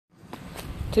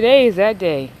Today is that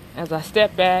day. As I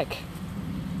step back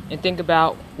and think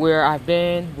about where I've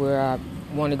been, where I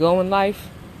want to go in life,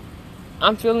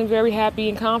 I'm feeling very happy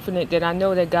and confident that I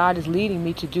know that God is leading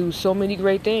me to do so many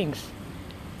great things.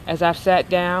 As I've sat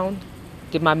down,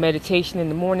 did my meditation in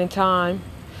the morning time,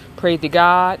 prayed to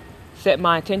God, set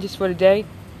my intentions for the day,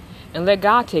 and let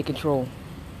God take control.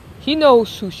 He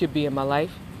knows who should be in my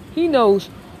life. He knows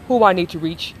who I need to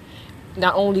reach,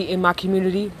 not only in my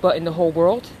community, but in the whole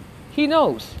world. He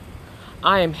knows.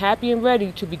 I am happy and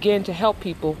ready to begin to help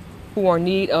people who are in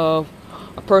need of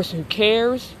a person who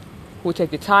cares, who will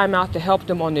take the time out to help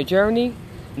them on their journey,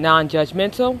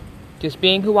 non-judgmental, just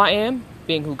being who I am,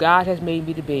 being who God has made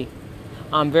me to be.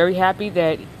 I'm very happy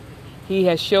that He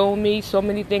has shown me so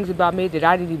many things about me that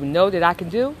I didn't even know that I can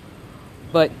do,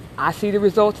 but I see the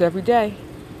results every day.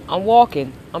 I'm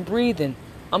walking, I'm breathing,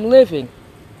 I'm living.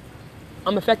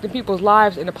 I'm affecting people's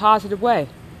lives in a positive way.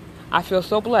 I feel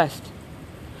so blessed.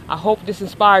 I hope this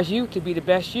inspires you to be the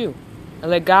best you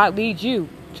and let God lead you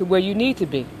to where you need to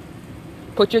be.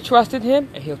 Put your trust in Him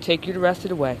and He'll take you the rest of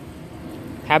the way.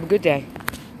 Have a good day.